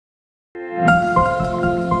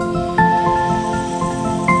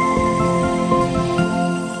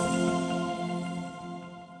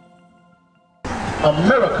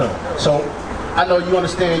America. So I know you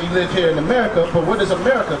understand you live here in America, but what is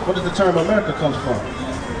America? What does the term America comes from?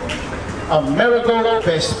 Amerigo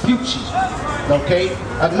Vespucci. Okay?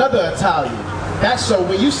 Another Italian. That's so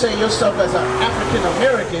when you say yourself as an African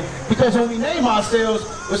American, because when we name ourselves,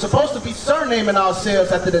 we're supposed to be surnaming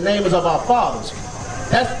ourselves after the names of our fathers.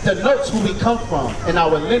 That denotes who we come from in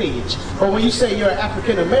our lineage. But when you say you're an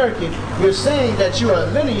African American, you're saying that you're a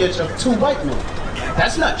lineage of two white men.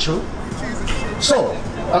 That's not true. So,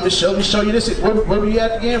 let me show you this. Where were you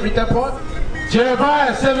at again? Read that part.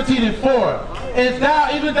 Jeremiah 17:4. And thou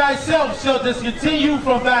even thyself shalt discontinue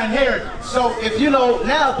from thine heritage. So if you know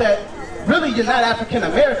now that really you're not African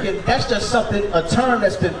American, that's just something, a term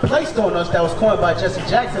that's been placed on us that was coined by Jesse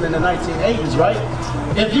Jackson in the 1980s, right?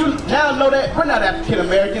 If you now know that we're not African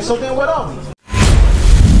American, so then what are we?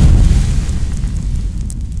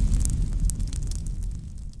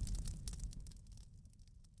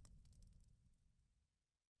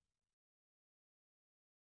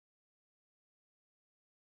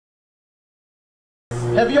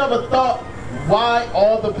 Have you ever thought why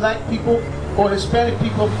all the black people or Hispanic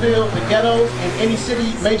people fill the ghettos in any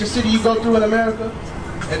city, major city you go through in America?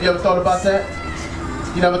 Have you ever thought about that?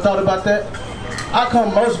 You never thought about that? How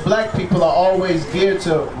come most black people are always geared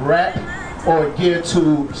to rap or geared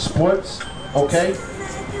to sports, okay?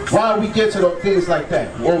 Why are we geared to things like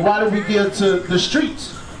that? Or why do we geared to the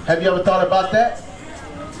streets? Have you ever thought about that?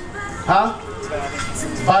 Huh?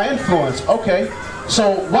 By influence, okay.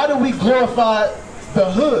 So why do we glorify the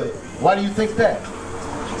hood? Why do you think that?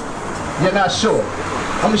 You're not sure.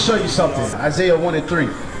 I'm going to show you something. Isaiah 1:3.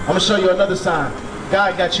 I'm going to show you another sign.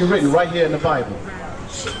 God got you written right here in the Bible.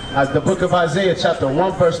 The book of Isaiah chapter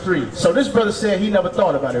 1 verse 3. So this brother said he never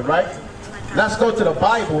thought about it, right? Let's go to the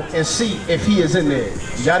Bible and see if he is in there.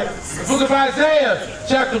 You got it? The book of Isaiah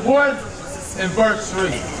chapter 1 and verse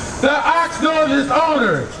 3. The ox knoweth his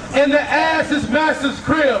owner, and the ass his master's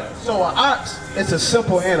crib. So an ox, it's a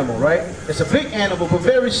simple animal, right? It's a big animal, but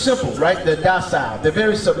very simple, right? They're docile. They're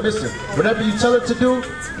very submissive. Whatever you tell it to do,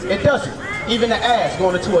 it does it. Even the ass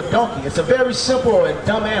going into a donkey. It's a very simple and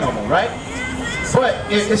dumb animal, right? But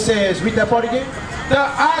it says, read that part again. The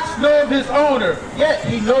ox knoweth his owner. Yet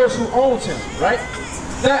he knows who owns him, right?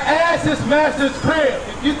 The ass his master's crib.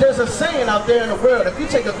 There's a saying out there in the world, if you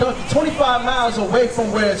take a donkey 25 miles away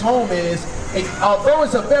from where its home is, although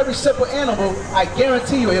it's a very simple animal, I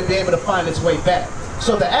guarantee you he'll be able to find its way back.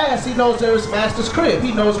 So the ass, he knows there's his master's crib.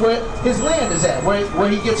 He knows where his land is at, where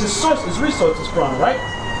he gets his resources from, right?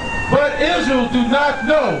 But Israel do not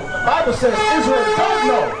know. The Bible says Israel don't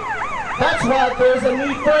know. That's why there's a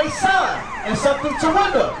need for a sign and something to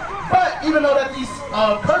wonder. But even though that these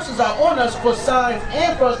curses are on us for signs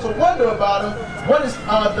and for us to wonder about them, what is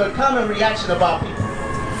the common reaction of our people?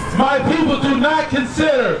 My people do not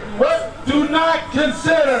consider. What? Do not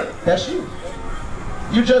consider. That's you.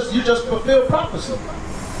 You just fulfill prophecy.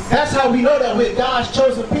 That's how we know that we're God's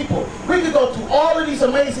chosen people. We can go through all of these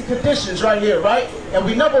amazing conditions right here, right? And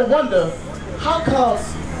we never wonder, how come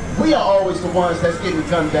we are always the ones that's getting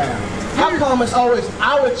gunned down? How come it's always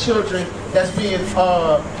our children that's getting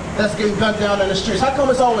gunned down in the streets? How come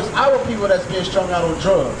it's always our people that's being strung out on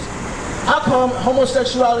drugs? How come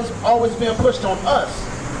homosexuality is always being pushed on us?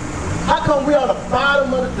 How come we are the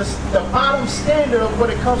bottom of the bottom standard of when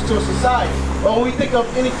it comes to a society? But when we think of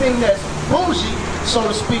anything that's bougie, so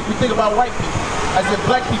to speak, we think about white people, as if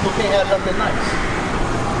black people can't have nothing nice.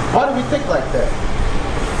 Why do we think like that?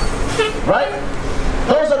 Right?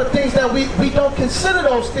 Those are the things that we don't consider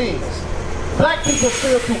those things. Black people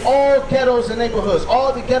fill through all ghettos and neighborhoods,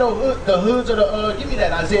 all the the hoods of the, give me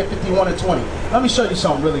that, Isaiah 51:20. Let me show you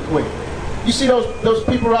something really quick. You see those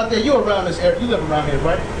people out there, you around this area, you live around here,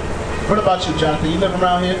 right? What about you, Jonathan? You live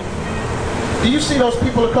around here? Do you see those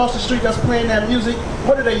people across the street that's playing that music?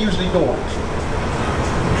 What are they usually doing?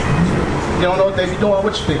 You don't know what they be doing?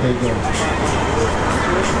 What you think they doing?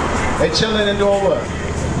 They chilling and doing what?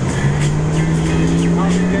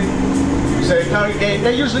 You say congregating.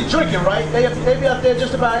 They're usually drinking, right? They be out there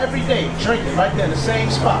just about every day drinking right there in the same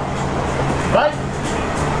spot. Right?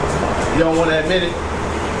 You don't want to admit it?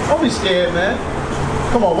 Don't be scared, man.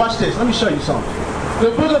 Come on, watch this. Let me show you something. The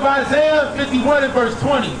book of Isaiah 51 and verse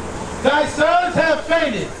 20. Thy sons have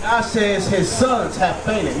fainted. God says his sons have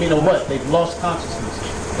fainted. Meaning what? They've lost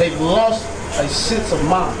consciousness. They've lost a sense of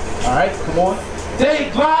mind. All right, come on.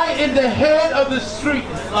 They lie in the head of the street.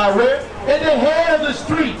 Lie where? In the head of the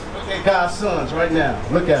street. Look at God's sons right now.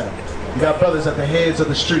 Look at them. You got brothers at the heads of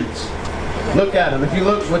the streets. Look at them. If you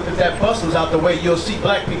look with that bus was out the way, you'll see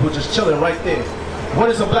black people just chilling right there. What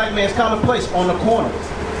is a black man's common place? On the corner.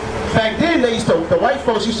 Back then, the white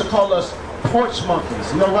folks used to call us porch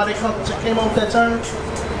monkeys. You know why they came up with that term?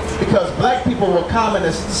 Because black people were common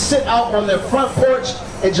to sit out on their front porch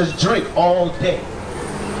and just drink all day.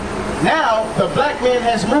 Now, the black man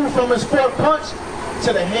has moved from his front porch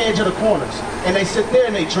to the hedge of the corners. And they sit there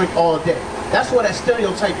and they drink all day. That's where that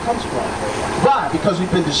stereotype comes from. Why? Because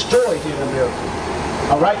we've been destroyed here in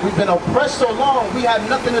America. All right? We've been oppressed so long, we have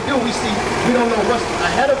nothing to do. We don't know what's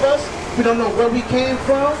ahead of us. We don't know where we came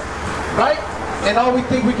from. Right? And all we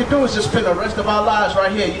think we can do is just spend the rest of our lives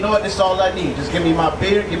right here. You know what? This is all I need. Just give me my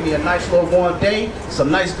beer, give me a nice little warm day, some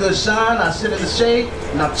nice good shine. I sit in the shade,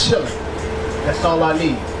 and I'm chilling. That's all I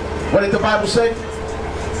need. What did the Bible say?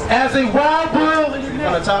 As a wild bull in the net,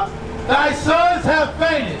 on the top. Thy sons have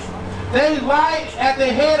fainted. They lie at the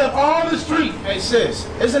head of all the streets. Hey sis,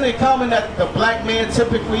 isn't it common that the black man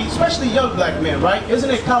typically, especially young black men, right? Isn't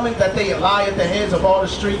it common that they lie at the heads of all the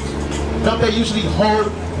streets? Don't they usually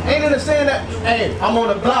hold? Ain't it saying that, hey, I'm on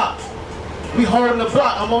the block. We holding the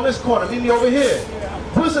block. I'm on this corner. Meet me over here.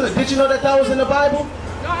 Listen, did you know that was in the Bible?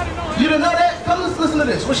 You didn't know that? Come listen to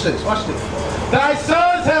this. Watch this. Watch this. Thy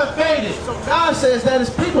sons have fainted. So God says that his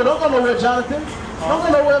people don't go nowhere, Jonathan. Don't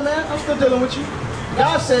go nowhere, man. I'm still dealing with you.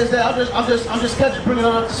 God says that I'm just bringing it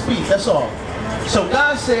up to speed. That's all. So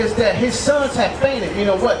God says that his sons have fainted. You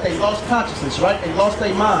know what? They lost consciousness, right? They lost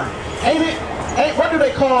their mind. Ain't it? What do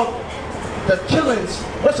they call the killings?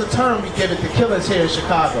 What's the term we give it? The killings here in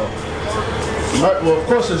Chicago. Well, of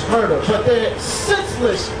course it's murder, but they're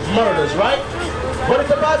senseless murders, right? What did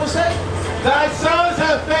the Bible say? Thy sons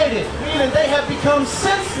have fainted. Meaning they have become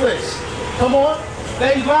senseless. Come on.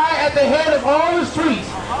 They lie at the head of all the streets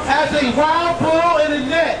as a wild bull in a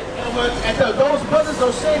net. And those brothers,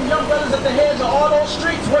 those same young brothers at the heads of all those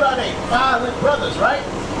streets, what are they? Violent brothers, right?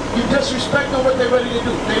 You disrespect them, what they ready to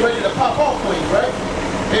do? They ready to pop off for you, right?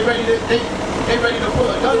 They ready to pull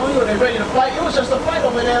a gun on you, or they ready to fight. It was just a fight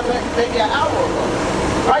over there maybe an hour ago.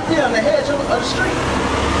 Right there on the hedge of the street.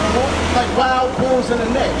 Like wild bulls in the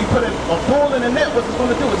net. You put a bull in the net, what's it going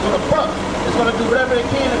to do? It's going to buck. It's going to do whatever it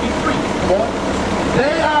can to be free. Come on.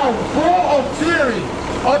 They are full of fury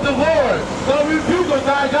of the Lord, the rebuke of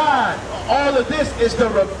thy God. All of this is the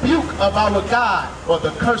rebuke of our God, or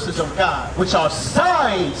the curses of God, which are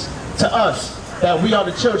signs to us that we are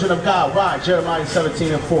the children of God. Why? Jeremiah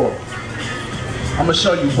 17:4. I'm going to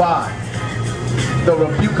show you why. The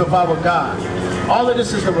rebuke of our God. All of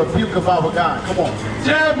this is the rebuke of our God. Come on.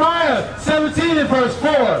 Jeremiah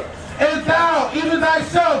 17:4. And thou, even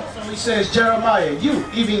thyself. So he says, Jeremiah, you,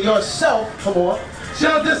 even yourself, come on,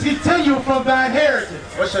 shall discontinue from thine heritage.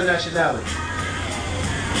 What's your nationality?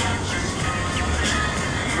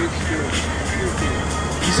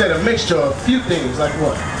 He said a mixture of a few things, like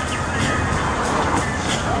what?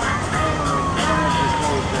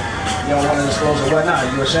 You don't want to disclose it? Why not?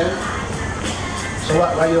 You ashamed? So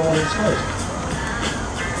why you don't want to disclose it?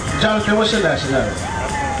 Jonathan, what's your nationality?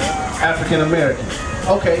 African American.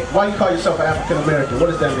 Okay, why you call yourself an African American? What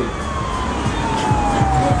does that mean?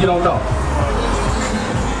 You don't know.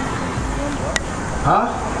 Huh?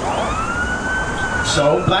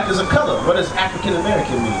 So, black is a color. What does African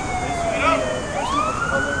American mean?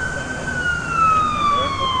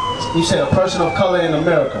 You said a person of color in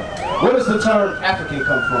America. Where does the term African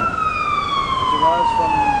come from? It derives from,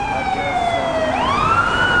 I guess,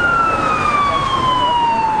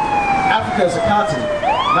 Africa is a continent,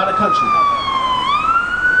 not a country.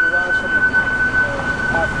 it derives from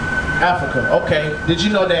Africa, okay. Did you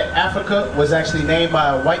know that Africa was actually named by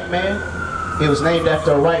a white man? It was named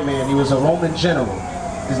after a white man. He was a Roman general.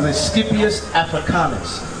 His name is Scipius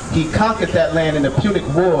Africanus. He conquered that land in the Punic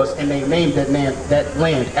Wars, and they named that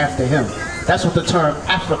land after him. That's what the term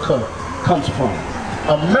Africa comes from.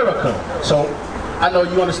 America. So I know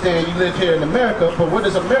you understand you live here in America, but what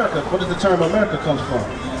does the term America comes from?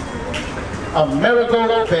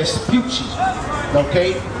 Amerigo Vespucci.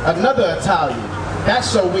 Okay? Another Italian. That's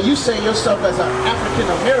so when you say yourself as an African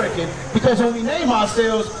American, because when we name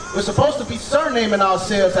ourselves, we're supposed to be surnaming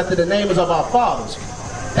ourselves after the names of our fathers.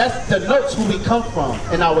 That denotes who we come from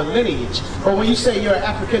in our lineage. But when you say you're an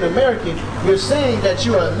African American, you're saying that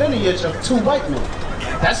you're a lineage of two white men.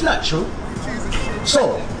 That's not true.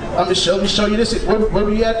 So, let me show you this. Where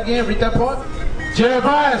were you at again? Read that part.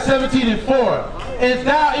 Jeremiah 17:4. And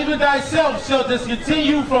thou even thyself shalt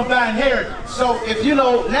discontinue from thine heritage. So if you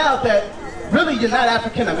know now that really you're not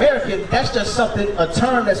African American, that's just something, a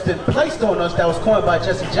term that's been placed on us that was coined by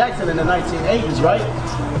Jesse Jackson in the 1980s, right?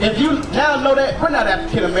 If you now know that we're not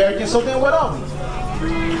African American, so then what are we?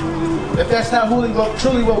 If that's not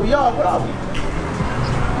truly what we are, what are we?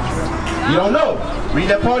 You don't know. Read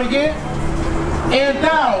that part again. And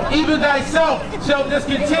thou, even thyself, shalt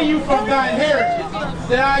discontinue from thine heritage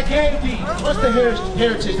that I gave thee. What's the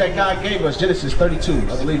heritage that God gave us? Genesis 32,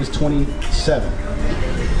 I believe it's 27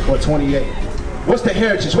 or 28. What's the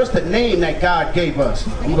heritage? What's the name that God gave us?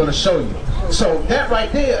 I'm going to show you. So that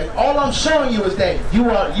right there, all I'm showing you is that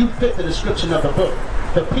you fit the description of the book,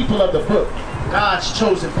 the people of the book, God's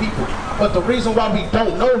chosen people. But the reason why we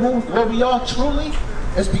don't know what we are truly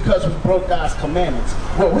is because we broke God's commandments.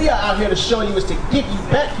 What we are out here to show you is to give you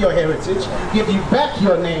back your heritage, give you back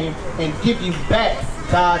your name, and give you back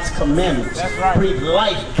God's commandments. That's right. Breathe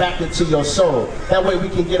life back into your soul. That way we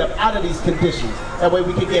can get up out of these conditions. That way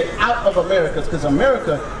we can get out of America, because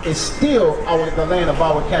America is still the land of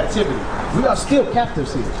our captivity. We are still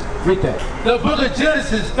captives here. Read that. The book of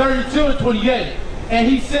Genesis 32 and 28. And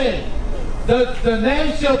he said, the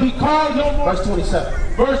name shall be called no more. Verse 27.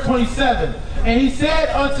 Verse 27. And he said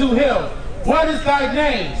unto him, what is thy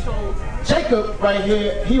name? Jacob, right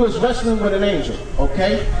here, he was wrestling with an angel,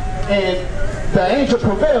 okay? And the angel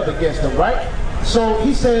prevailed against him, right? So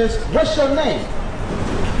he says, what's your name?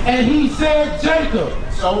 And he said, Jacob.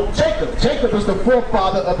 So Jacob is the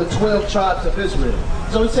forefather of the 12 tribes of Israel.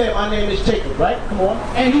 So he said, my name is Jacob, right? Come on.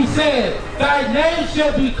 And he said, thy name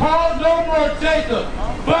shall be called no more Jacob,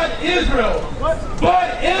 but Israel.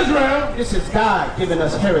 But Israel. This is God giving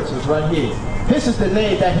us heritage right here. This is the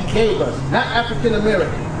name that he gave us. Not African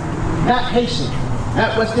American, not Haitian,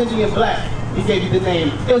 not West Indian black. He gave you the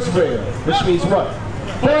name Israel, which means what?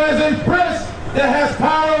 For as a prince that has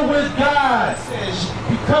power with God.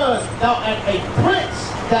 Because thou art a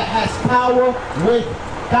prince that has power with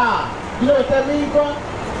God. You know what that means, bro?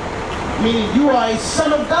 Meaning you are a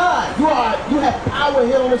son of God. You have power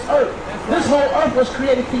here on this earth. This whole earth was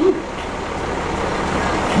created for you.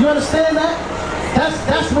 You understand that?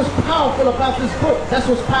 That's what's powerful about this book. That's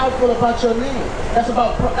what's powerful about your name. That's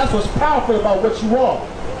what's powerful about what you are.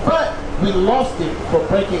 But we lost it for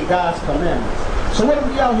breaking God's commandments. So what are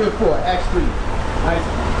we out here for? Acts 3.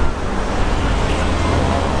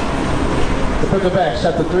 The book of Acts,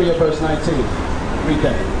 chapter 3 and verse 19. Read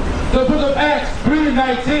that. The book of Acts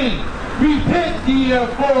 3:19. Repent ye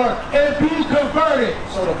therefore and be converted.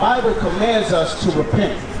 So the Bible commands us to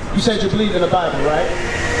repent. You said you believe in the Bible, right?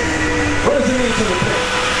 What does it mean to repent?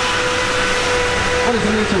 What does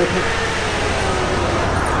it mean to repent?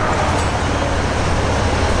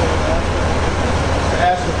 To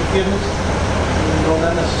ask for forgiveness? No,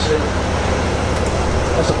 not necessarily.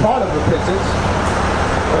 That's a part of repentance,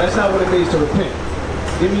 but that's not what it means to repent.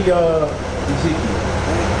 Give me Ezekiel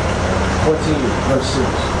 14, verse 6.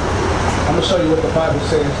 I'm going to show you what the Bible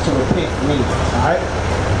says to repent means, alright?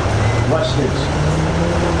 Watch this.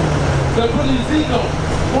 The book of Ezekiel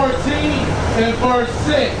 14 and verse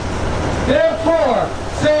 6. Therefore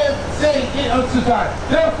say unto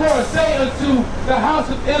the house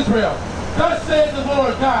of Israel, thus saith the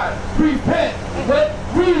Lord God, repent,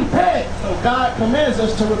 repent. So God commands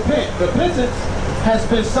us to repent. Repentance has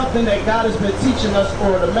been something that God has been teaching us,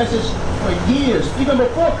 or the message, for years, even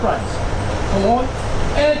before Christ. Come on.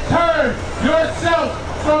 And turn yourself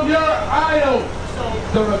from your idols.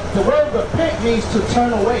 The word repent means to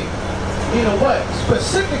turn away. You know what?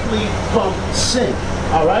 Specifically from sin.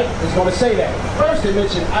 All right? It's going to say that. First it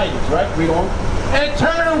mentioned idols, right? Read on. And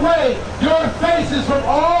turn away your faces from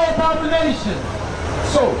all abominations.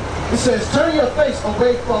 So, it says, turn your face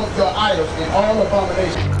away from your idols and all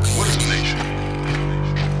abominations. What is a nation?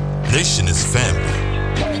 Nation is family.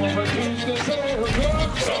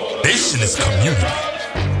 Nation is community.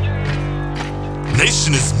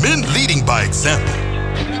 Nation is men leading by example.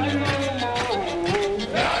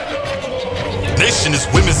 Nation is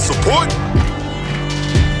women's support.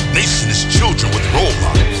 Nation is children with role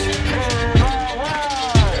models.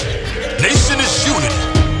 Nation is unity.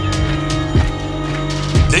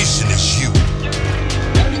 Nation is